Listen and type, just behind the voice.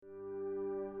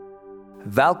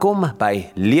Welkom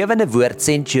by Lewende Woord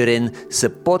Centurion se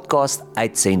podcast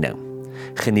uitsending.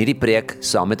 Geniet die preek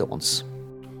saam met ons.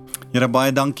 Here, baie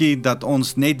dankie dat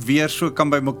ons net weer so kan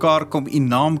by mekaar kom, U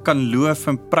naam kan loof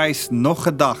en prys nog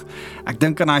 'n dag. Ek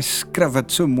dink aan daai skrif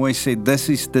wat so mooi sê, "This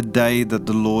is the day that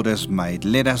the Lord has made.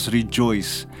 Let us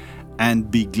rejoice and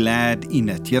be glad in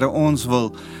it." Here, ons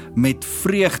wil met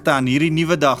vreugde aan hierdie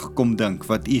nuwe dag kom dink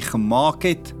wat U gemaak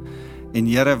het. En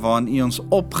Here, waarin U ons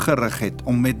opgerig het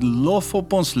om met lof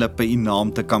op ons lippe U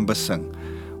naam te kan besing.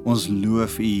 Ons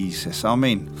loof U, Jesus.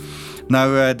 Amen.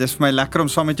 Nou, dis vir my lekker om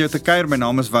saam met jou te kuier. My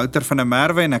naam is Wouter van der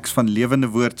Merwe en ek is van Lewende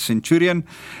Woord Centurion.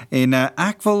 En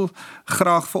ek wil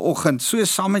graag vanoggend so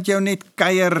saam met jou net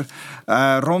kuier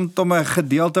rondom 'n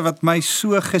gedeelte wat my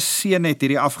so geseën het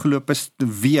hierdie afgelope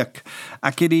week.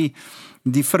 Ek het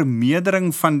die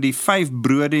vermeerdering van die 5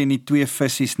 brode en die 2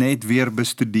 visse net weer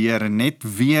bestudeer en net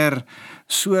weer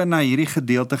so na hierdie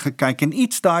gedeelte gekyk en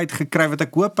iets daaruit gekry wat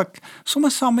ek hoop ek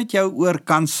sommer saam met jou oor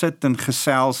kan sit en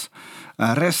gesels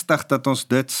rustig dat ons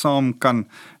dit saam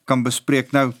kan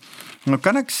bespreek. Nou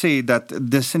kan ek sê dat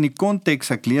dis in die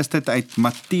konteks, ek lees dit uit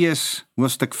Matteus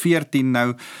hoofstuk 14,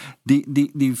 nou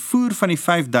die voer van die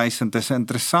 5000 is 'n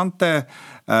interessante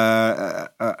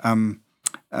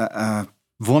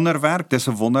wonderwerk. Dis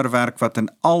 'n wonderwerk wat in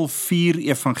al 4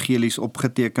 evangelies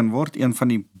opgeteken word, een van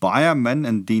die baie min,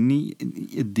 indien nie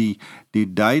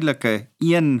die duidelike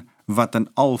een wat in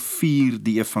al 4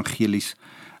 die evangelies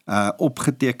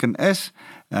opgeteken is,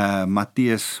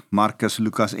 Matteus, Markus,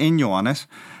 Lukas en Johannes.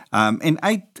 En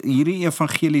uit hierdie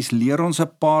evangelies leer ons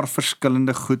 'n paar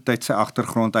verskillende goed uit sy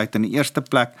agtergrond uit. In die eerste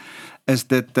plek is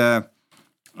dit 'n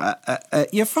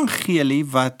evangelie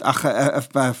wat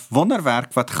 'n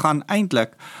wonderwerk wat gaan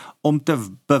eintlik om te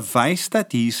bewys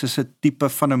dat Jesus 'n tipe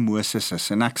van 'n Moses is.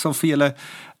 En ek sal vir julle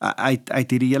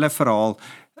uit hierdie hele verhaal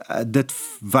dit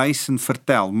wys en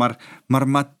vertel, maar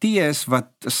Matteus wat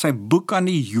sy boek aan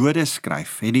die Jode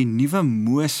skryf, het die nuwe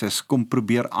Moses kom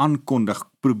probeer aankondig,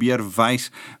 probeer wys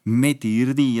met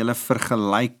hierdie hele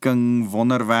vergelyking,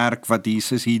 wonderwerk wat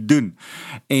Jesus hier doen.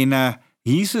 En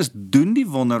Jesus doen die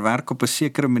wonderwerk op 'n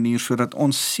sekere manier sodat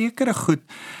ons sekere goed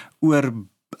oor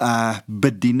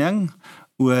bediening,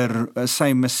 oor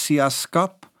sy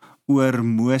messiaskap, oor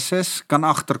Moses kan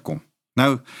agterkom.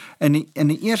 Nou, in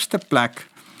die eerste plek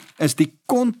is die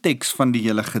konteks van die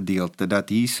hele gedeelte, dat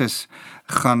Jesus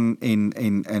gaan en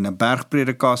 'n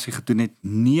bergpredikasie gedoen het,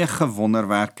 9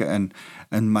 wonderwerke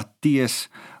in Matteus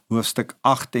hoofstuk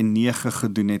 8 en 9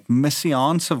 gedoen het,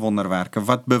 messiaanse wonderwerke,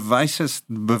 wat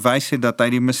bewys het dat hy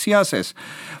die Messias is.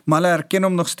 Maar hulle erken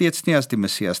hom nog steeds nie as die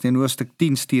Messias nie. In hoofstuk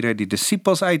 10 stuur hy die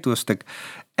disippels uit, hoofstuk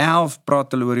 11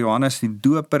 praat hulle oor Johannes die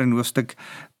Doper, en hoofstuk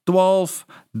 12,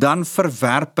 dan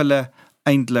verwerp hulle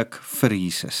eintlik vir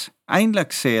Jesus.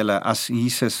 Eintlik sê hulle, as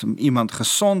Jesus iemand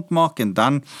gesond maak en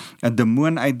dan 'n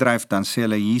demoon uitdryf, dan sê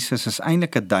hulle, Jesus is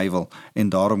eintlik 'n duiwel, en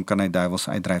daarom kan hy duiwels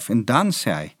uitdryf. En dan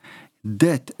sê hy,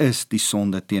 dit is die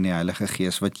sonde teen die Heilige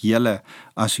Gees, wat julle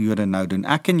as Jode nou doen.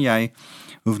 Ek en jy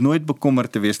hoef nooit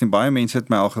bekommerd te wees nie. Baie mense het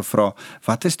my al gevra,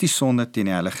 wat is die sonde teen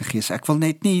die Heilige Gees? Ek wil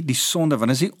net nie die sonde,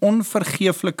 want is die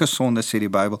onvergeeflike sonde, sê die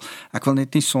Bybel. Ek wil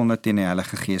net nie sonde teen die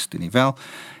Heilige Gees doen nie. Wel,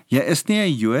 jy is nie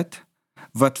 'n Jood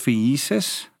wat vir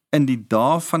Jesus in die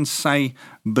dae van sy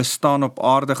bestaan op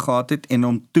aarde gehad het en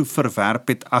hom toe verwerp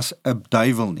het as 'n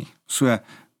duiwel nie. So,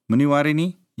 moenie worry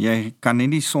nie, jy kan nie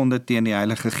die sonde teen die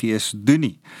Heilige Gees doen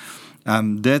nie.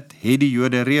 Dit het die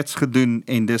Jode reeds gedoen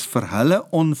en dis vir hulle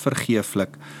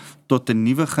onvergeeflik tot 'n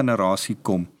nuwe generasie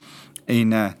kom.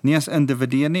 En nie as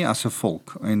individue nie, as 'n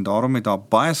volk. En daarom het daar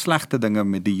baie slegte dinge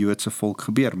met die Joodse volk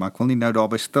gebeur, maar ek wil nie nou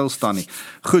daarby stil staan nie.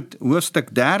 Goed,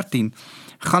 hoofstuk 13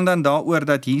 gaan dan daaroor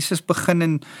dat Jesus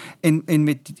begin en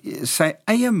met sy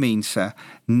eie mense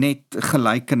net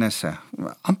gelykenisse,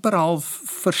 amper half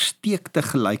versteekte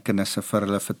gelykenisse vir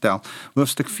hulle vertel.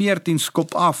 Hoofstuk 14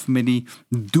 skop af met die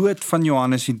dood van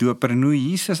Johannes die Doper en hoe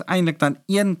Jesus eintlik dan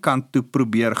een kant toe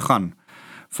probeer gaan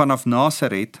vanaf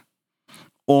Nasaret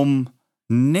om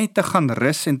net te gaan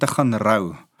rus en te gaan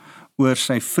rou oor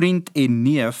sy vriend en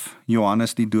neef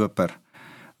Johannes die Doper,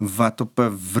 wat op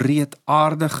 'n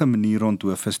wreedaardige manier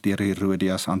onthoof is deur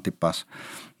Herodias Antipas.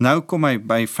 Nou kom hy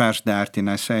by vers 13,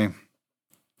 hy sê,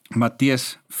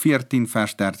 Matteus 14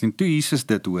 vers 13, toe Jesus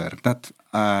dit hoor, dat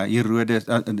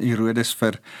Herodes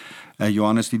vir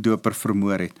Johannes die Doper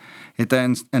vermoor het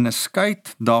hy in 'n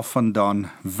skuit daarvandaan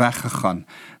weggegaan,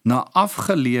 na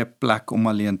afgeleë plek om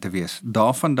alleen te wees.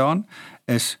 Daarvandaan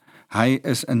hy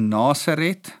is in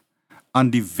Nasaret, aan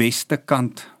die weste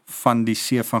kant van die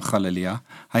see van Galilea.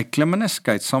 Hy klim in 'n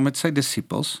skuit saam met sy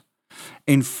disippels,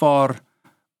 en vaar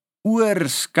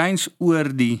skuins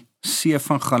oor die see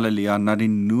van Galilea na die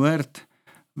noord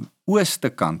ooste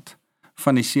kant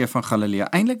van die see van Galilea,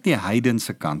 eintlik die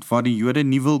heidense kant, waar die Jode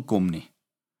nie wil kom nie.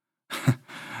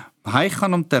 Hy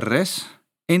gaan om te rus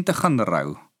en te gaan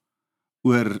rou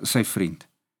oor sy vriend.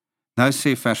 Nou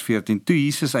sê vers 14, toe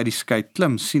Jesus uit die skei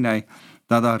klim, sien hy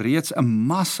dat daar reeds 'n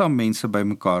massa mense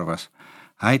bymekaar was.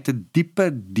 Hy het 'n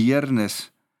diepe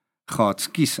deernis gehad,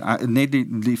 net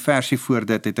die versie voor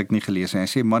dit het ek nie gelees nie. Hy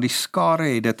sê, maar die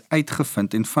skare het dit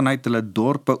uitgevind en vanuit hulle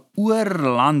dorpe oor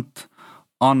land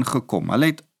aangekom. Hulle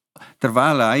het,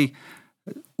 terwyl hy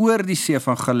oor die see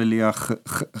van Galilea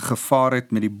gevaar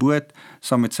het met die boot,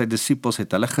 saam met sy disippels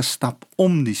het hulle gestap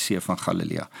om die see van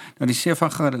Galilea. Nou die see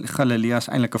van Galilea is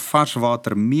eintlik 'n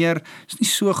varswatermeer, is nie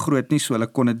so groot nie, so hulle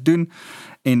kon dit doen,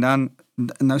 en dan,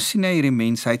 nou sien hy hierdie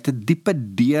mense, hy het 'n diepe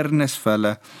deernis vir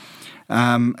hulle,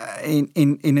 en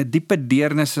 'n diepe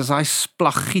deernis is hy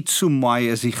splagietsomai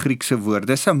is die Griekse woord,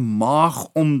 dis 'n maag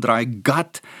omdraai,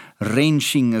 gut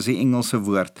wrenching is die Engelse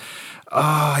woord.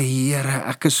 Here,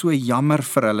 ek is so jammer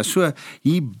vir hulle, so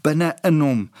hier binne in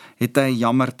hom het hy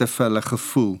jammerte vir hulle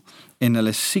gevoel, en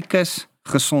hulle siekes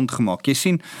gesond gemaak. Jy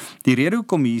sien, die rede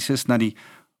hoekom Jesus na die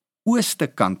ooste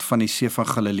kant van die see van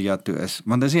Galilea toe is,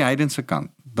 want dis die heidense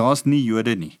kant, daar's nie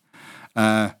Jode nie.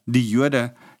 Die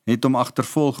Jode het hom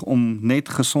agtervolg om net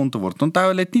gesond te word. Onthou,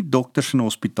 hulle het nie dokters in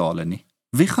hospitale nie.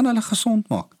 Wie gaan hulle gesond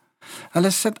maak?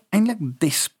 Hulle sit eintlik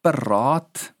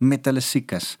desperaat met hulle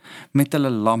siekes, met hulle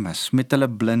lammes, met hulle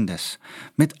blindes,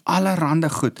 met allerhande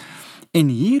goed. En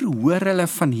hier hoor hulle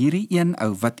van hierdie een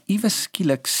ou wat iewes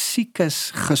skielik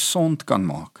siekes gesond kan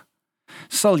maak.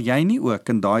 Sal jy nie ook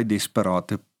in daai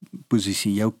desperate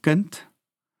posisie jou kind,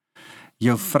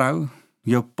 jou vrou,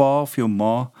 jou pa of jou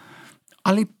ma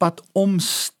al die pad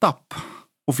omstap,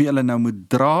 of jy hulle nou moet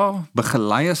dra,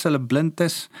 begelei as hulle blind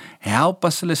is, help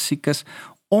as hulle siek is,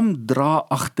 omdra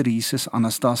agter Jesus aan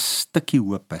as daar 'n stukkie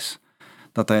hoop is,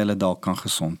 dat hy hulle dalk kan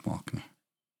gesond maak nie.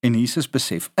 En Jesus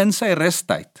besef, in sy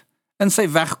rustyd, in sy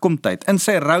wegkomtyd, in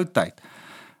sy routyd,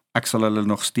 ek sal hulle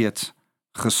nog steeds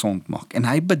gesond maak. En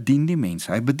hy bedien die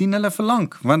mense, hy bedien hulle vir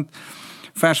lank, want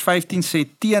vers 15 sê,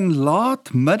 teen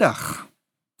laatmiddag,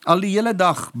 al die hele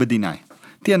dag bedien hy.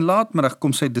 Teen laatmiddag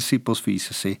kom sy disippels vir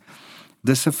Jesus sê,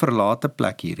 dis 'n verlate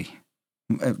plek hierdie.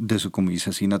 Dis hoekom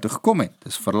Jesus hier na toe gekom het,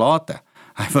 dis verlate.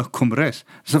 Hy wil kom rus,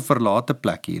 dis 'n verlate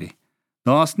plek hierdie.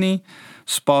 Daar's nie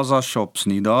spaza shops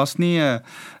nie, daar's nie 'n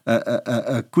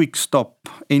quick stop,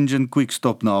 engine quick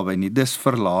stop naby nie, dis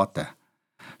verlate.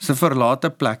 Dis 'n verlate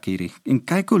plek hierdie. En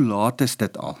kyk hoe laat is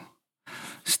dit al.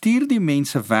 Stuur die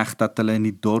mense weg dat hulle in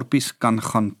die dorpies kan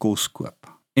gaan kos koop.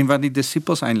 En wat die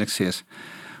disippels eintlik sê is,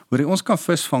 hoor, ons kan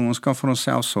vis vang, ons kan vir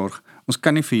onsself sorg, ons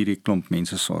kan nie vir hierdie klomp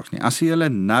mense sorg nie. As jy hulle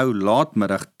nou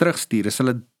laatmiddag terugstuur, is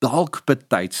hulle dalk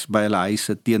betyds by hulle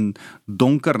huise teen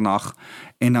donker nag,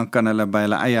 en dan kan hulle by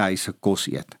hulle eie huise kos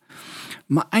eet.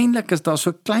 Maar eintlik is daar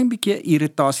so 'n klein bietjie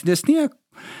irritasie, dis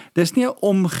nie 'n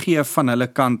omgee van hulle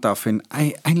kant af, en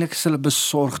eintlik is hulle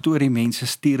besorgd oor die mense,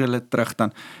 stuur hulle terug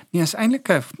dan. Nee, is eintlik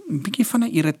 'n bietjie van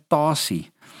 'n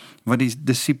irritasie, wat die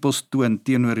disippels toon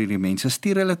teenoor hierdie mense,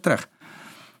 stuur hulle terug.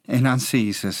 En dan sê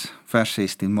Jesus, vers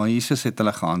 16, maar Jesus het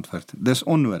hulle geantwoord, dis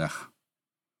onnodig.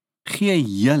 Gee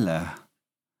julle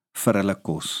vir hulle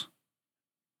kos.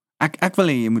 Ek wil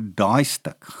hê jy moet daai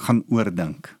stuk gaan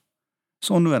oordink. Dis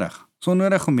onnodig. Dis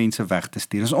onnodig om mense weg te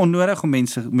stuur. Dis onnodig om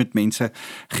met mense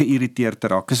geïrriteerd te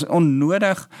raak. Dis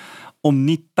onnodig om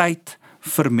nie tyd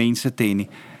vir mense te hê nie.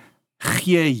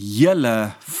 Gee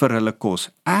julle vir hulle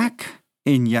kos. Ek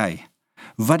en jy,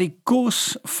 wat die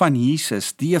kos van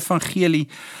Jesus, die evangelie,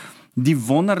 die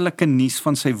wonderlike nuus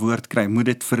van sy woord kry, moet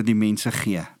dit vir die mense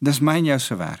gee. Dis my en jou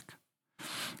se werk.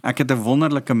 Ek het 'n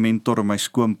wonderlike mentor in my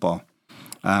skoonpa.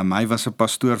 Hy was 'n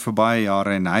pastoor vir baie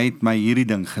jare en hy het my hierdie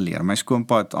ding geleer. My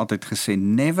skoonpa het altyd gesê,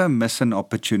 never miss an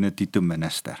opportunity to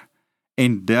minister.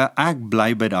 En ek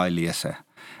bly by daai lese.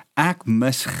 Ek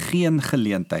mis geen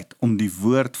geleentheid om die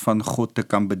woord van God te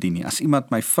kan bedien nie. As iemand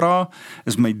my vra,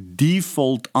 is my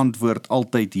default antwoord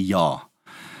altyd ja.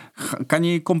 Kan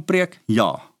jy kom preek?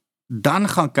 Ja. Dan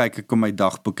gaan kyk ek op my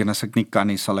dagboek en as ek nie kan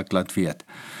nie, sal ek laat weet.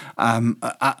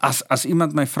 As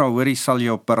iemand my vra, hoorie, sal jy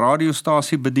op 'n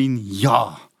radiostasie bedien?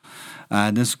 Ja.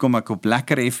 Dis kom ek op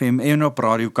Lekker FM en op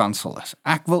Radio Kansel is.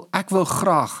 Ek wil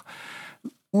graag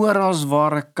oral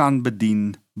waar ek kan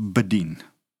bedien.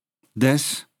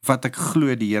 Dis wat ek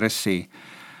glo die Here sê,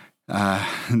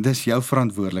 dis jou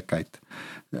verantwoordelikheid.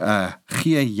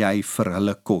 Gee jy vir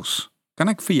hulle kos? Kan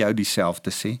ek vir jou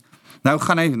dieselfde sê? Nou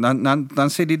gaan hy, dan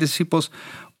sê die disippels,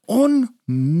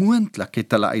 onmoontlik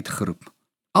het hulle uitgeroep.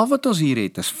 Al wat ons hier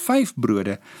het is 5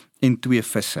 brode en 2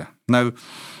 visse. Nou,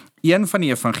 een van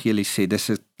die evangelies sê, dis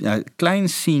 'n klein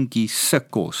seentjie se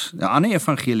kos. 'n ander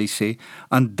evangelie sê,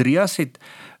 Andreas het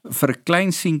vir 'n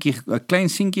klein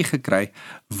seentjie gekry,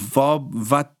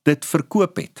 wat dit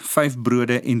verkoop het. 5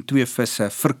 brode en 2 visse,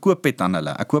 verkoop het aan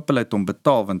hulle. Ek hoop hulle het hom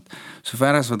betaal, want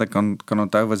sover as wat ek kan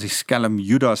onthou, was die skelm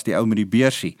Judas, die ou met die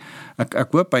beursie.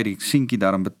 Ek hoop hy die seentjie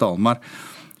daarom betaal, maar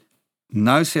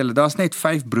nou sê hulle, daar's net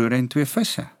 5 brode en 2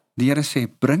 visse. Die Here sê,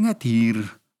 bring dit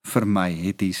hier vir my,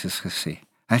 het Jesus gesê.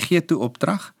 Hy gee toe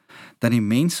opdrag, dat die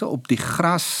mense op die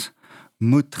gras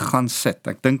moet gaan sit.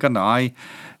 Ek dink aan daai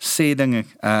sê dinge,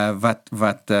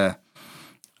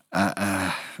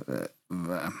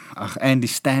 Andy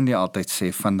Stanley altyd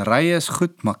sê, van rye is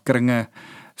goed, maar kringe,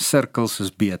 sirkels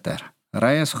is beter.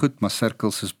 Rye is goed, maar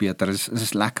sirkels is beter. Het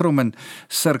is lekker om in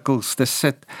sirkels te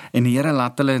sit, en die Here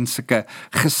laat hulle in sulke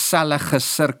gesellige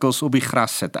sirkels op die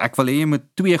gras sit. Ek wil hê jy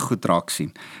moet 2 goed raak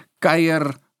sien.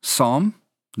 Kuier saam,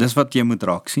 dis wat jy moet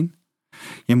raak sien.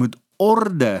 Jy moet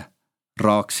orde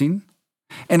raak sien.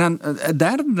 En dan 'n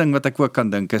derde ding wat ek ook kan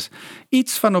dink is,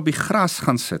 iets van op die gras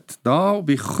gaan sit, daar op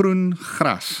die groen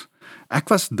gras. Ek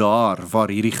was daar waar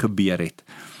hierdie gebeur het,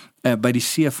 by die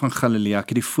see van Galilea. Ek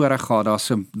het die voorreg gehad,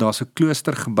 daar's 'n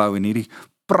klooster gebou en hierdie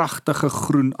pragtige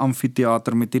groen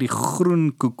amfitheater met hierdie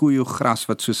groen kikoejo gras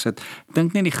wat so sit. Ek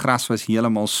dink nie die gras was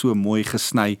heeltemal so mooi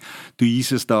gesny toe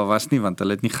Jesus daar was nie, want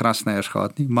hulle het nie grasnyers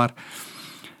gehad nie, maar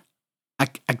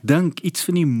ek dink iets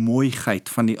van die mooiheid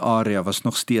van die area was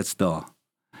nog steeds daar.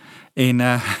 En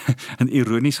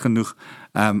ironies genoeg,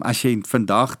 as jy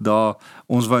vandag daar,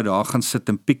 ons wou daar gaan sit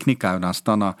en piknik hou, dan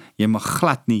staan daar, jy mag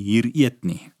glad nie hier eet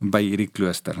nie, by hierdie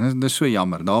klooster. Dit is so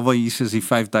jammer, daar waar Jesus die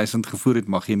 5000 gevoer het,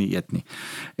 mag jy nie eet nie.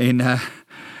 En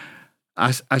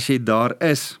as jy daar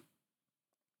is,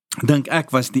 dink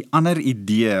ek was die ander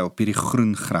idee op hierdie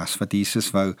groen gras, wat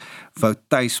Jesus wou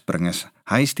tuisbring is,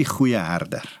 hy is die goeie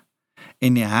herder.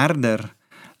 En die herder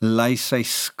lei sy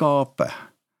skape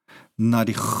na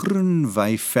die groen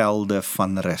weivelde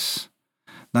van rus.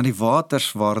 Na die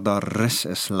waters waar daar rus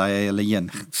is, lei hy hulle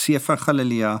heen. See van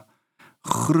Galilea,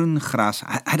 groen gras,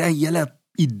 hy het 'n hele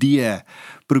idee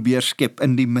probeer skep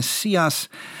in die Messias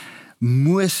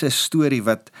Moses storie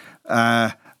wat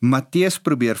Matteus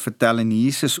probeer vertel en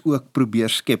Jesus ook probeer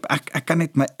skep. Ek kan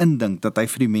net my indink dat hy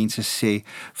vir die mense sê,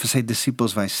 vir sy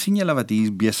disippels wys, sien julle wat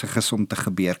hier besig is om te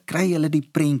gebeur, kry julle die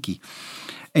prentjie.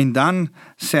 En dan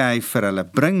sê hy vir hulle,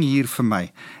 bring hier vir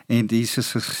my. En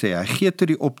Jesus sê, hy gee toe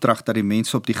die opdrag dat die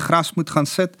mense op die gras moet gaan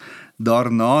sit.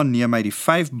 Daarna neem hy die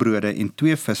 5 brode en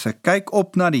 2 visse, kyk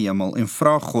op na die hemel en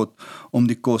vra God om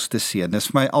die kos te seën. Dis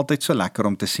vir my altyd so lekker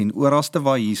om te sien. Oralste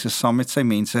waar Jesus saam met sy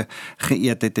mense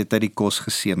geëet het, het hy die kos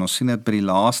geseën. Ons sien dit by die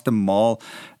laaste maal,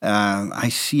 hy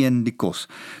seën die kos.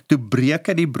 Toe breek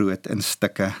hy die brood in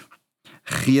stukke,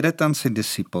 gee dit aan sy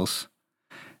disippels,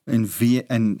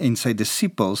 en sy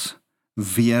disippels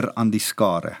weer aan die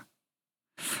skare.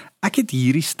 Ek het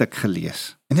hierdie stuk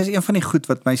gelees, en dit is een van die goed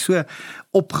wat my so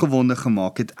opgewonde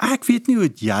gemaak het. Ek weet nie hoe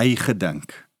het jy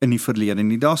gedink in die verlede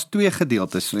nie, daar's 2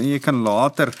 gedeeltes, jy kan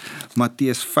later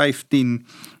Matteus 15,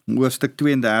 hoofstuk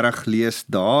 32 lees,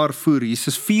 daar voer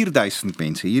Jesus 4000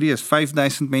 mense, hierdie is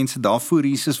 5000 mense, daar voer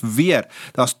Jesus weer,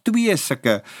 daar's 2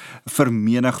 sulke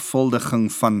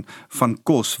vermenigvuldiging van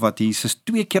kos, wat Jesus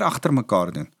 2 keer agter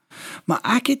mekaar doen. Maar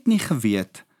ek het nie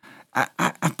geweet,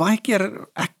 baie keer,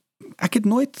 ek het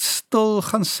nooit stil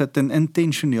gaan sit en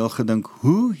intentioneel gedink,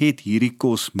 hoe het hierdie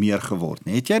kos meer geword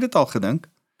nie? Het jy dit al gedink?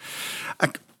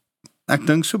 Ek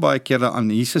dink so baie keer daaraan,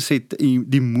 Jesus het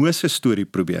die Moses storie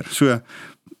probeer, so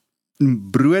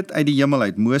brood uit die hemel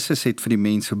uit, Moses het vir die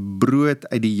mense brood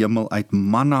uit die hemel uit,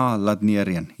 manna laat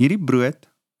neerreën. Hierdie brood,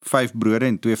 5 brode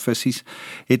en 2 vissies,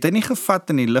 het hy nie gevat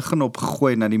en die lug en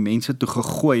opgegooi, na die mense toe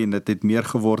gegooi, en dit het meer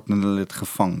geword en hulle het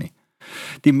gevang nie.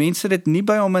 Die mense het nie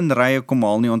by hom in rye kom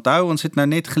haal nie, onthou, ons het nou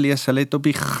net gelees, hulle het op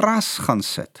die gras gaan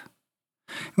sit.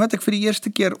 En wat ek vir die eerste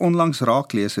keer onlangs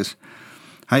raak lees is,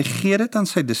 hy gee dit aan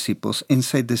sy disippels, en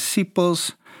sy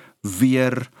disippels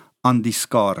weer aan die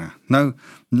skare. Nou,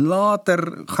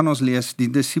 later gaan ons lees, die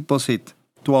disippels het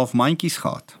 12 mandjies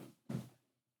gehad.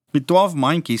 Die 12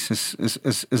 mandjies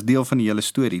is deel van die hele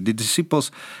storie. Die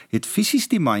disippels het fisies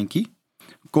die mandjie,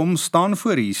 kom staan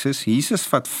voor Jesus, Jesus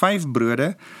vat 5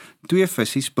 brode, 2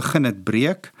 vissies, begin het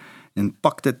breek, en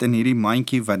pak dit in hierdie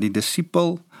mandjie, wat die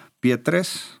disipel,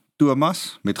 Petrus,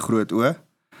 Thomas, met groot O,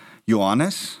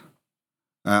 Johannes,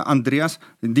 Andreas,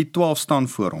 die 12 staan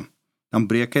voor hom. Dan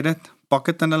breek hy dit, pak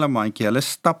dit in hulle mandjie, hulle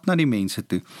stap na die mense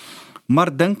toe. Maar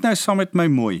dink nou saam met my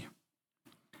mooi,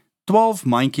 12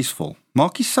 mandjies vol.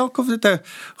 Maak nie saak of dit 'n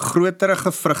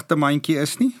groterige vrugtemandjie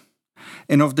is nie,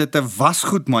 en of dit 'n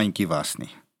wasgoedmandjie was nie.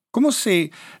 Kom ons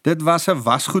sê, dit was 'n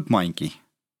wasgoedmandjie.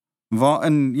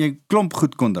 waarin jy klomp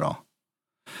goed kon dra.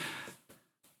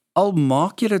 Al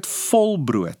maak jy dit vol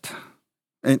brood,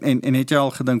 en het jy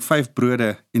al gedink 5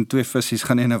 brode en 2 visse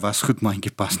gaan nie in 'n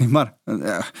wasgoedmandjie pas nie, maar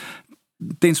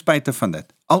ten spyte van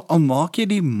dit, al maak jy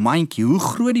die mandjie, hoe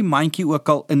groot die mandjie ook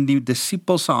al in die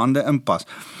disippels se hande inpas,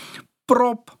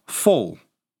 prop vol,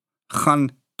 gaan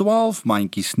 12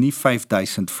 mandjies nie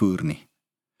 5000 voer nie.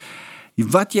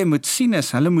 Wat jy moet sien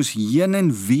is, hulle moes heen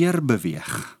en weer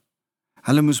beweeg.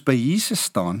 Hulle moes by Jesus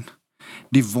staan.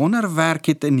 Die wonderwerk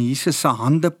het in Jesus se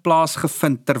hande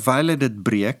plaasgevind terwyl hy dit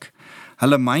breek.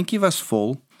 Hulle mandjie was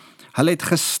vol. Hulle het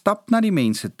gestap na die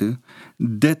mense toe.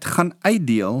 Dit gaan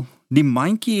uitdeel. Die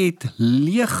mandjie het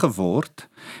leeg geword.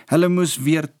 Hulle moes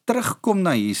weer terugkom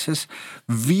na Jesus.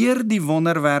 Weer die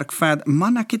wonderwerk verder.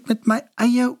 Man, ek het met my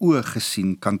eie oë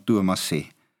gesien, kan Thomas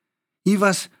sê. Hier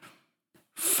was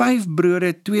 5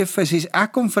 brode, 2 visse.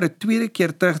 Ek kom vir 'n tweede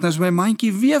keer terug, nou is my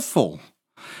mandjie weer vol.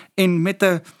 En met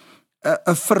 'n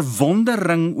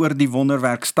verwondering oor die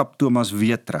wonderwerk stap Thomas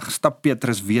weer terug, stap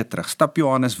Petrus weer terug, stap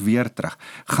Johannes weer terug,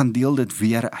 gaan deel dit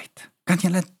weer uit. Kan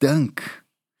julle dink?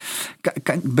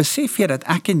 Besef jy dat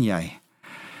ek en jy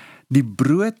die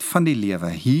brood van die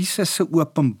lewe, Jesus se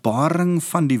openbaring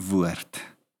van die woord,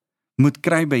 moet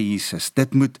kry by Jesus.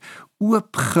 Dit moet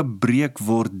oopgebreek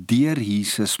word deur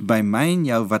Jesus by my en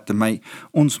jou, wat in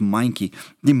ons mandjie.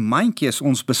 Die mandjie is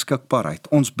ons beskikbaarheid,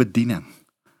 ons bediening.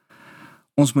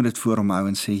 Ons moet dit voor hom hou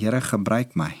en sê, Here,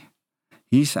 gebruik my.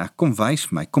 Hier is ek, kom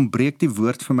wys my, kom breek die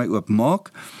woord vir my oop.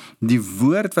 Maak die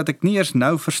woord wat ek nie eers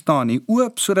nou verstaan nie,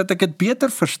 oop, sodat ek dit beter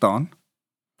verstaan,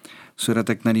 sodat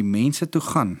ek na die mense toe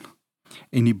gaan,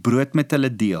 en die brood met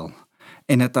hulle deel,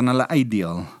 en dit aan hulle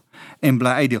uitdeel, en bly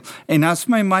uitdeel. En as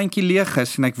my mandjie leeg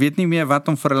is, en ek weet nie meer wat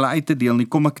om vir hulle uit te deel nie,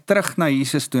 kom ek terug na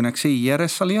Jesus toe, en ek sê, Here,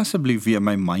 sal jy asseblief weer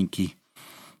my mandjie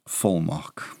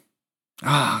volmaak?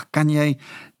 Kan jy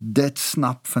dit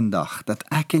snap vandag, dat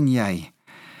ek en jy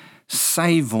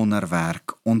sy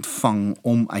wonderwerk ontvang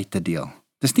om uit te deel?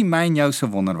 Dis nie my en jou se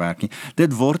wonderwerk nie.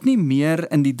 Dit word nie meer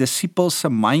in die disippels se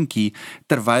mandjie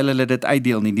terwyl hulle dit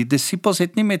uitdeel nie. Die disippels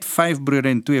het nie met 5 brode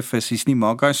en 2 visse nie,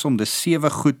 maak hy som, dis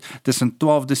 7 goed tussen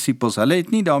 12 disippels. Hulle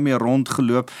het nie daarmee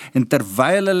rondgeloop en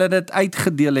terwyl hulle dit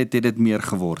uitgedeel het, het dit meer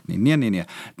geword nie. Nee.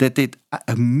 Dit het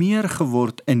meer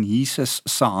geword in Jesus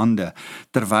se hande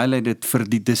terwyl hy dit vir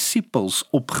die disippels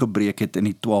opgebreek het in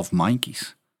die 12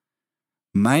 mandjies.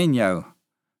 My en jou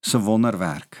se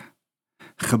wonderwerk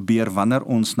gebeur wanneer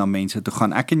ons na mense toe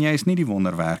gaan. Ek en jy is nie die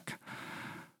wonderwerk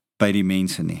by die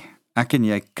mense nie. Ek en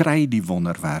jy kry die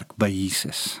wonderwerk by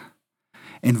Jesus.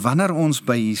 En wanneer ons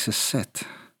by Jesus sit,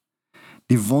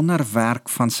 die wonderwerk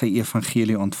van sy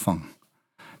evangelie ontvang,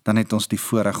 dan het ons die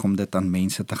voorreg om dit aan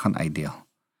mense te gaan uitdeel.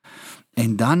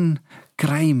 En dan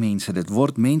kry mense dit,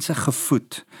 word mense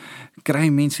gevoed, kry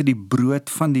mense die brood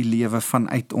van die lewe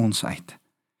vanuit ons uit.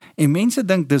 En mense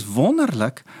dink, dis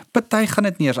wonderlik, party gaan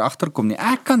dit nie eens agterkom nie.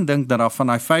 Ek kan dink dat daar van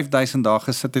daai 5000 dae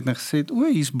gesit het en gesê het,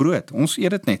 hier's brood, ons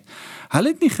eet dit net. Hulle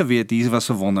het nie geweet, hier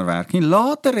was 'n wonderwerk nie.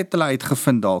 Later het hulle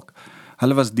uitgevind dalk,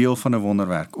 hulle was deel van 'n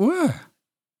wonderwerk.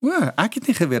 Ek het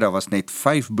nie geweet, daar was net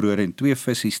 5 brode en 2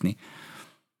 visse nie.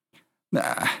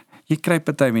 Jy kry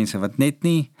party mense wat net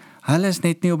nie, hulle is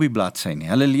net nie op die bladsy nie,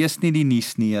 hulle lees nie die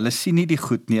nuus nie, hulle sien nie die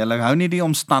goed nie, hulle hou nie die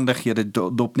omstandighede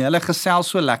dop nie, hulle gesels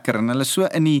so lekker en hulle so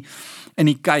in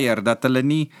die kuier, dat hulle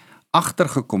nie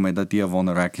agtergekom het dat die 'n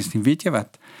wonderwerk is nie. Weet jy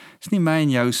wat? Is nie my en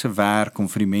jou se werk om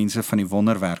vir die mense van die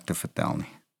wonderwerk te vertel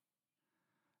nie.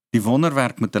 Die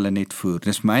wonderwerk moet hulle net voer.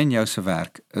 Dis my en jou se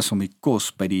werk is om die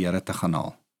kos by die Here te gaan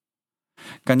haal.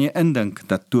 Kan jy indink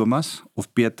dat Thomas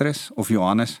of Petrus of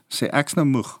Johannes sê, ek's nou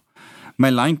moeg,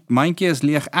 my mandjie is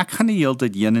leeg, ek gaan nie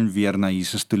heeltyd heen en weer na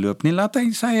Jesus toe loop nie, laat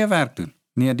hy sy eie werk doen.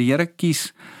 Nee, die Here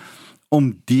kies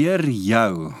om deur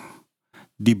jou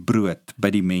die brood by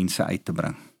die mense uit te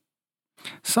bring.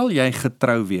 Sal jy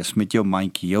getrou wees met jou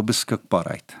mandjie, jou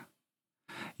beskikbaarheid,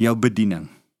 jou bediening,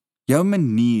 jou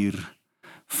manier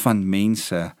van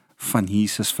mense van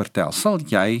Jesus vertel? Sal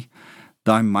jy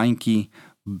daai mandjie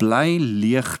bly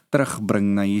leeg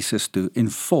terugbring na Jesus toe en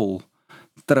vol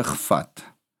terugvat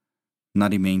na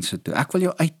die mense toe? Ek wil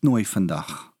jou uitnooi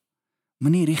vandag,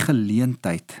 moenie die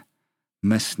geleentheid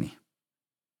mis nie.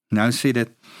 Nou sê dit,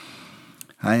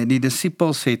 die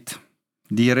disippels het,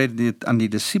 die Here het dit aan die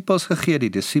disippels gegee, die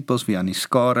disippels weer aan die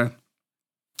skare.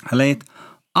 Hulle het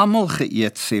almal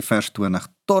geëet, sê vers 20,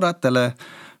 totdat hulle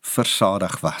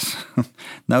versadig was.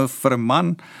 Nou vir 'n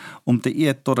man om te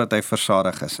eet totdat hy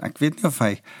versadig is. Ek weet nie of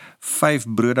hy 5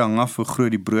 brode, hang af hoe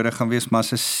groot die brode gaan wees, maar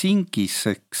as 'n seentjie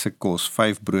se kos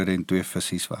 5 brode en 2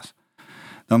 visse was,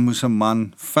 dan moes 'n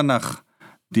man vinnig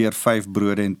deur 5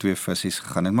 brode en 2 visse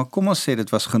gegaan het. Maar kom ons sê dit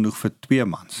was genoeg vir 2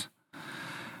 mans.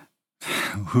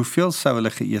 hoeveel sou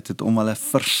hulle geëet het om hulle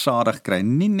versadig kry?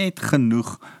 Nie net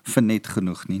genoeg vir net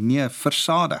genoeg nie, nee,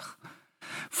 versadig.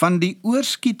 Van die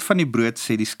oorskiet van die brood,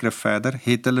 sê die skrif verder,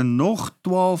 het hulle nog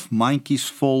 12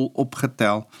 mandjies vol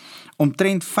opgetel.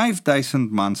 Omtrent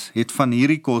 5000 mans het van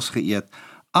hierdie kos geëet,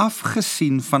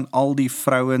 afgesien van al die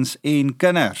vrouens en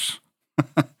kinders.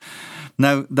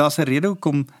 Nou, daar's 'n rede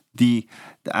hoekom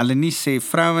hulle nie sê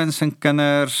vrouens en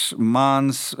kinders,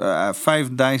 mans,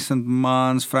 5000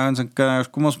 mans, vrouens en kinders,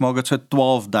 kom ons maak dit so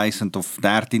 12000 of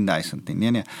 13000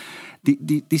 nie. Nee.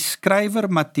 Die skrywer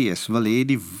Matteus wil hê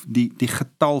die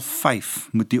getal 5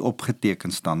 moet hier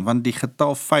opgeteken staan, want die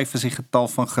getal 5 is die getal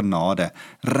van genade,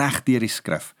 reg deur die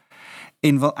skrif.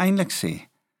 En wil eintlik sê,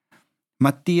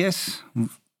 Matteus,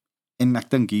 en ek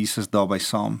dink Jesus daarby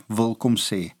saam, wil kom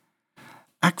sê,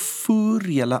 ek voer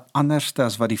julle anderste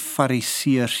as wat die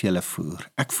fariseërs julle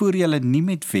voer. Ek voer julle nie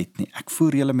met wet nie, ek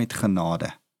voer julle met genade.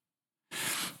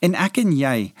 En ek en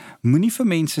jy, moenie vir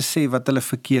mense sê wat hulle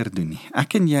verkeerd doen nie.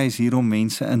 Ek en jy is hier om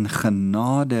mense in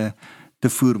genade te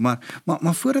voer, maar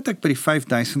voordat ek by die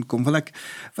 5000 kom, wil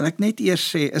ek net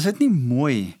eers sê, is dit nie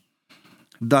mooi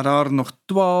dat daar nog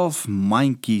 12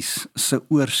 mandjies se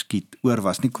oorskiet oor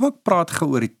was nie? Kom ek praat gou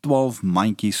oor die 12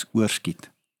 mandjies oorskiet.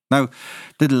 Nou,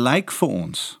 dit lyk vir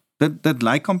ons, dit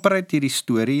lyk amper uit hierdie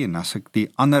storie, en as ek die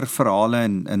ander verhale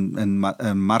in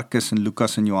Markus en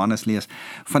Lukas en Johannes lees,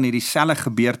 van hierdie selfe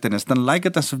gebeurtenis, dan lyk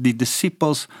dit asof die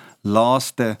disippels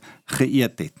laaste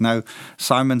geëet het. Nou,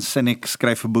 Simon Sinek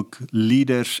skryf 'n boek,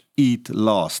 Leaders Eat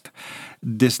Last.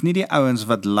 Dis nie die ouens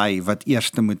wat lei, wat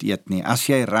eerste moet eet nie. As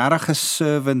jy regtig 'n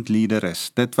servant leader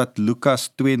is, dit wat Lukas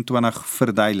 22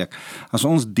 verduidelik, as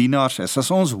ons dienaars is,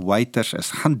 as ons waiters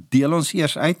is, gaan deel ons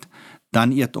eers uit,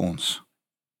 dan eet ons.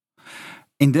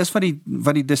 En dis wat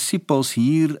die disippels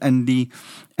hier in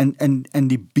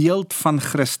die beeld van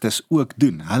Christus ook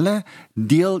doen. Hulle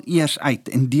deel eers uit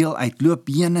en deel uit, loop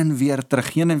heen en weer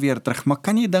terug. Maar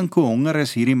kan jy dink hoe honger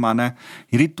is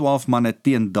hierdie 12 manne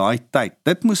teen daai tyd?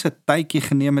 Dit moes 'n tydjie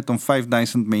geneem het om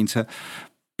 5000 mense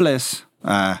plus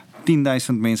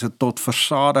 10.000 mense tot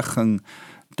versadiging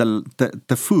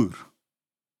te voer.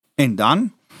 En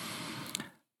dan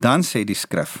sê die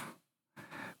skrif,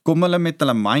 kom hulle met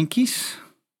hulle mandjies,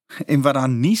 en wat daar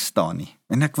nie staan nie,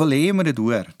 en ek wil hê jy moet dit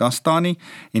hoor, daar staan nie,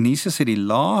 en Jesus het die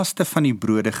laaste van die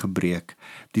brode gebreek,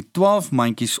 die 12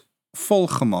 mandjies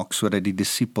volgemaak, sodat die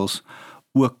disippels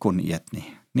ook kon eet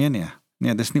nie.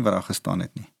 Nee, dis nie wat daar gestaan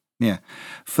het nie. Nee,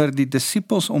 vir die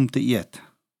disippels om te eet,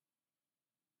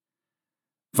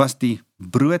 was die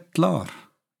brood klaar,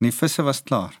 die visse was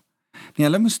klaar. Nee,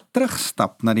 hulle moes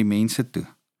terugstap na die mense toe,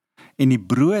 en die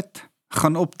brood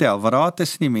gaan optel, wat daar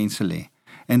tussen die mense lê.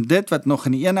 En dit wat nog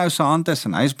in die een ou se hand is,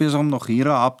 en hy is besig om nog hier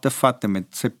 'n hap te vat, en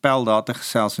met sy pel daar te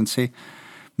gesels, en sê,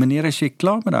 meneer, is jy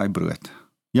klaar met daai brood?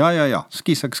 Ja,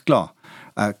 skus, ek's klaar.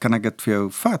 Kan ek dit vir jou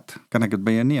vat? Kan ek dit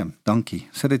by jou neem? Dankie,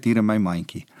 sit dit hier in my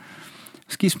mandjie.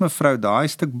 Skus mevrou, daai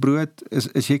stuk brood,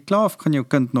 is jy klaar, of kan jou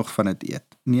kind nog van dit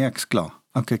eet? Nee, ek's klaar.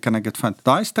 Okay, kan ek dit vat?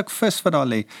 Daai stuk vis wat daar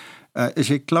lê, is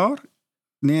jy klaar?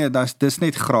 Nee, dis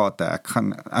net grate,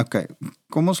 okay,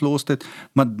 kom ons los dit,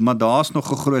 maar daar's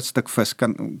nog 'n groot stuk vis,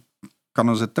 kan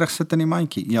ons dit terugsit in die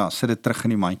mandjie? Ja, sit dit terug in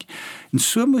die mandjie. En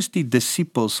so moes die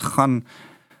disippels gaan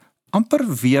amper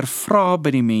weer vra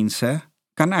by die mense,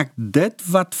 kan ek dit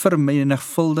wat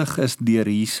vermenigvuldig is deur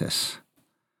Jesus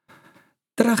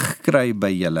terugkry by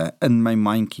julle in my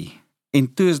mandjie?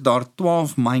 En toe is daar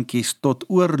 12 mandjies tot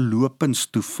oorlopends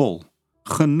toe vol,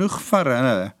 genoeg vir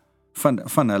hulle,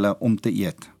 van hulle om te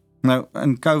eet. Nou,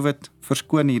 in COVID,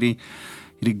 verskoon hierdie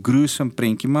gruesome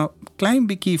prentjie, maar klein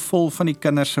bietjie vol van die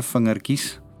kinders se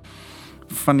vingertjies,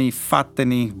 van die vat en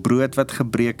die brood wat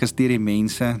gebreek is deur die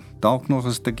mense, dalk nog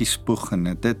 'n stukkie spoeg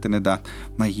en dit en dat,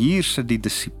 maar hier sit die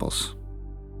disippels,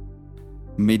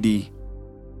 met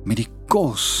die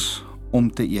kos om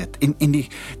te eet, en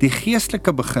die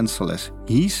geestelike beginsel is,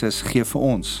 Jesus gee vir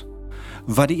ons,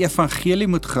 wat die evangelie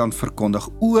moet gaan verkondig,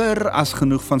 oor as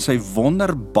genoeg van sy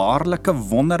wonderbaarlike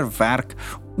wonderwerk,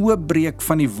 oopbreek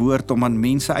van die woord om aan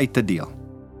mense uit te deel.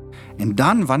 En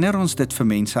dan, wanneer ons dit vir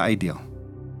mense uitdeel,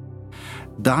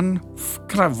 dan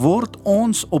word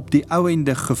ons op die ou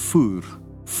ende gevoer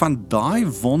van daai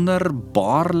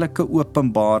wonderbaarlike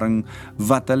openbaring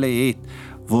wat hulle het,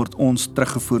 word ons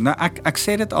teruggevoer. Nou ek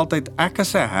sê dit altyd, ek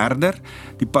is 'n herder,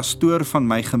 die pastoor van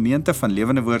my gemeente van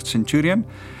Lewende Woord Centurion.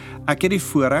 Ek het die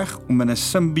voorreg om in 'n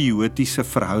simbiotiese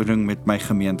verhouding met my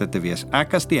gemeente te wees.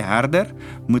 Ek as die herder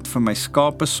moet vir my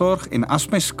skape sorg, en as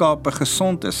my skape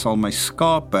gesond is, sal my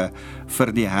skape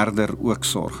vir die herder ook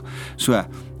sorg. So,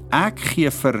 ek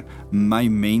gee vir my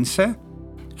mense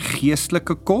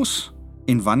geestelike kos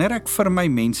En wanneer ek vir my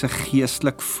mense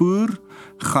geestelik voer,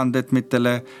 gaan dit met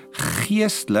hulle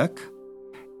geestelik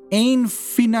en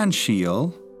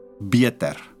finansiëel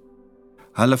beter.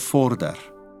 Hulle vorder.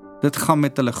 Dit gaan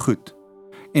met hulle goed.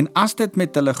 En as dit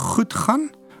met hulle goed gaan,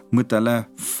 moet hulle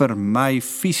vir my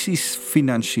fisies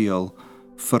finansiëel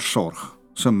versorg.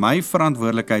 So my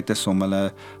verantwoordelikheid is om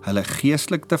hulle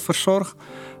geestelik te versorg,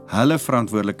 hulle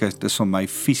verantwoordelikheid is om my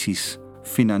fisies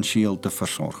finansiëel te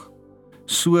versorg.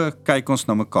 So kyk ons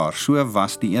na mekaar, so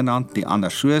was die een hand die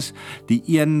ander, so is die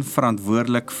een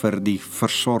verantwoordelik vir die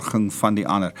versorging van die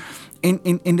ander.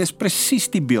 En dis presies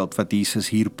die beeld wat Jesus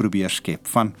hier probeer skep,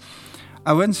 van,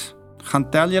 ouens, gaan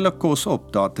tel julle kos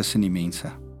op daar tussen die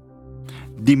mense.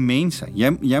 Die mense,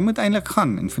 jy moet eintlik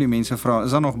gaan en vir die mense vra,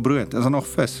 is daar nog brood, is daar nog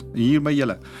vis, hier by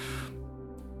julle.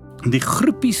 Die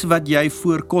groepies wat jy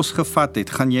voor kos gevat het,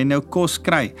 gaan jy nou kos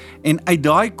kry, en uit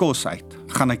daai kos uit,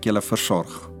 gaan ek julle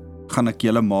versorg, gaan ek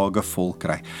julle mage vol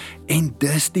kry. En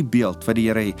dis die beeld wat die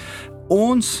Here het.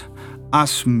 Ons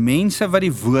as mense wat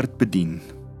die woord bedien,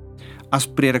 as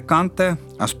predikante,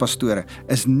 as pastore,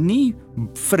 is nie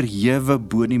verhewe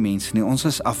bo die mense nie, ons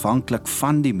is afhanklik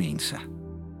van die mense.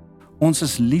 Ons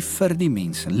is lief vir die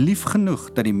mense, lief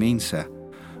genoeg dat die mense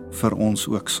vir ons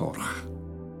ook sorg.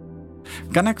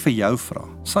 Kan ek vir jou vra,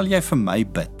 sal jy vir my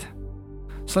bid?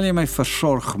 Sal jy my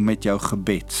versorg met jou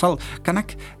gebed? Kan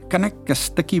ek 'n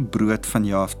stukkie brood van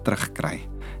jou af terugkry,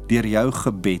 deur jou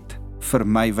gebed vir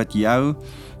my, wat jou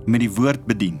met die woord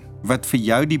bedien, wat vir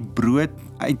jou die brood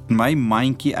uit my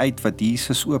mandjie uit, wat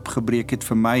Jesus oopgebreek het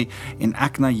vir my, en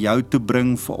ek na jou toe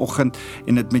bring vanoggend,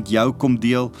 en dit met jou kom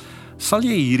deel, sal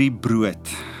jy hierdie brood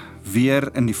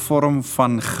weer in die vorm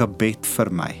van gebed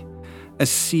vir my, 'n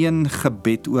seën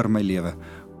gebed oor my lewe,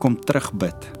 kom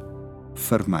terugbid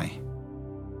vir my.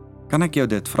 Kan ek jou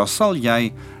dit vra, sal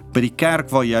jy by die kerk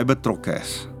waar jy betrokke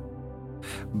is,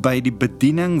 by die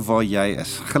bediening waar jy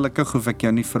is, gelukkig hoef ek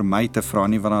jou nie vir my te vra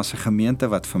nie, want daar is 'n gemeente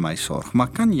wat vir my sorg, maar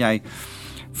kan jy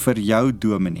vir jou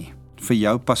dominee, vir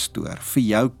jou pastoor, vir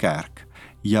jou kerk,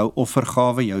 jou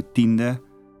offergawe, jou tiende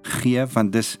gee,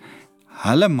 want dis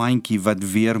hulle mandjie wat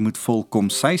weer moet volkom,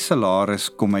 sy salaris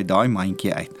kom uit daai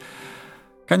mandjie uit.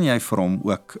 Kan jy vir hom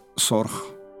ook sorg?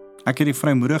 Ek het die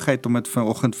vrymoedigheid om dit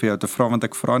vanoggend vir jou te vra, want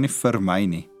ek vra nie vir my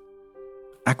nie.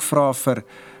 Ek vra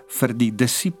vir die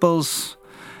disippels,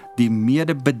 die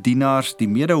medebedienaars, die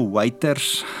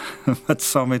medewaiters, wat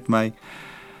saam met my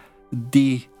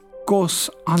die kos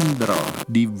aandra,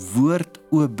 die woord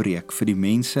oopbreek vir die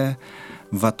mense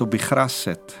wat op die gras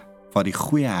sit, waar die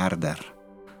goeie herder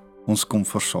ons kom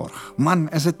versorg. Man,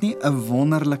 is dit nie 'n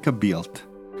wonderlike beeld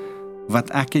wat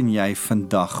ek en jy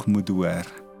vandag moet hoor,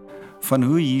 van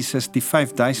hoe Jesus die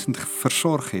 5000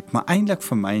 versorg het, maar eintlik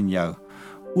vir my en jou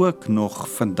ook nog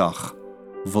vandag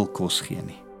wil kos gee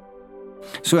nie.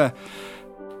 So,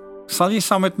 sal jy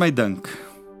saam met my dink?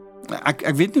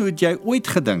 Ek weet nie hoe het jy ooit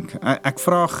gedink. Ek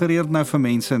vra gereeld nou vir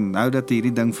mense, nou dat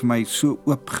hierdie ding vir my so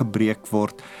oopgebreek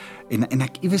word, en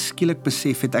ek iewes skielik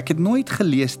besef het, ek het nooit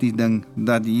gelees die ding,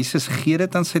 dat Jesus gee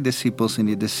dit aan sy disippels, en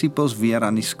die disippels weer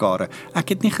aan die skare. Ek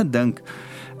het nie gedink,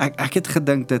 ek het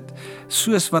gedink dat,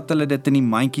 soos wat hulle dit in die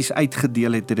mandjies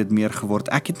uitgedeel het, het dit meer geword.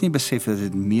 Ek het nie besef dat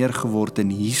dit meer geword in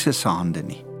Jesus se hande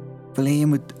nie. Wil jy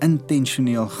moet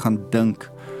intentioneel gaan dink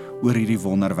oor hierdie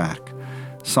wonderwerk,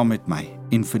 saam met my,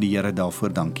 en vir die Here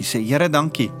daarvoor dankie. Sê, Here,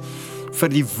 dankie vir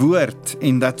die woord,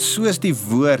 en dat soos die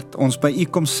woord ons by U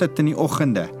kom sit in die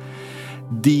oggende,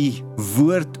 die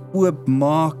woord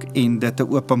oopmaak, en dit 'n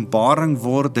openbaring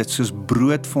word, dit soos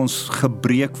brood vir ons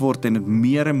gebreek word, en dit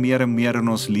meer en meer en meer in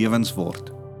ons lewens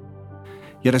word.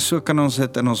 Here, so kan ons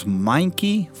dit in ons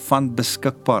mandjie van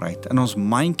beskikbaarheid, in ons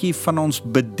mandjie van ons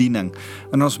bediening,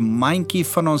 in ons mandjie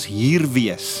van ons hier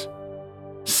wees,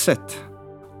 sit,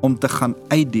 om te gaan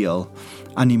uitdeel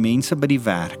aan die mense by die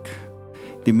werk,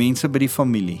 die mense by die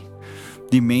familie,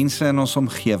 die mense in ons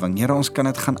omgewing. Here, ons kan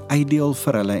dit gaan uitdeel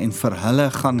vir hulle, en vir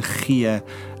hulle gaan gee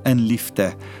in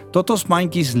liefde, tot ons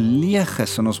mandjies leeg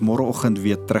is, en ons môreoggend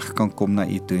weer terug kan kom na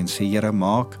U toe, en sê, Here,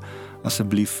 maak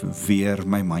asseblief weer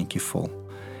my mandjie vol.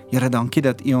 Here, dankie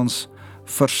dat U ons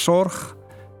versorg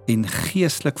en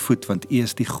geestelik voed, want U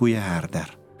is die goeie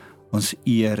herder. Ons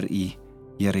eer U,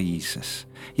 Here Jesus.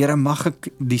 Here, mag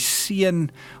ek die seën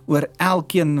oor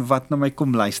elkeen wat na my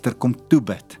kom luister, kom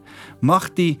toebid. Mag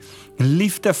die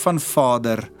liefde van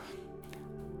Vader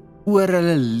oor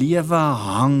hulle lewe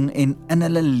hang, en in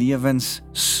hulle lewens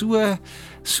so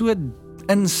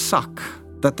insak,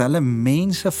 dat hulle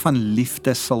mense van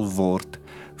liefde sal word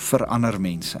vir ander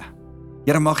mense.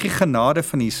 Here, mag die genade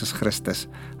van Jesus Christus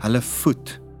hulle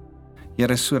voed,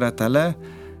 Here, sodat hulle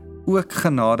ook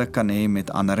genade kan hê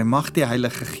met ander. En mag die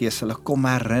Heilige Gees hulle kom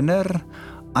herinner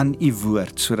aan u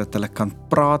woord, sodat hulle kan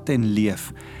praat en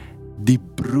leef die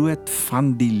brood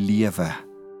van die lewe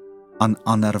aan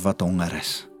ander wat honger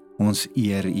is. Ons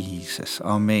eer u, Jesus.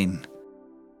 Amen.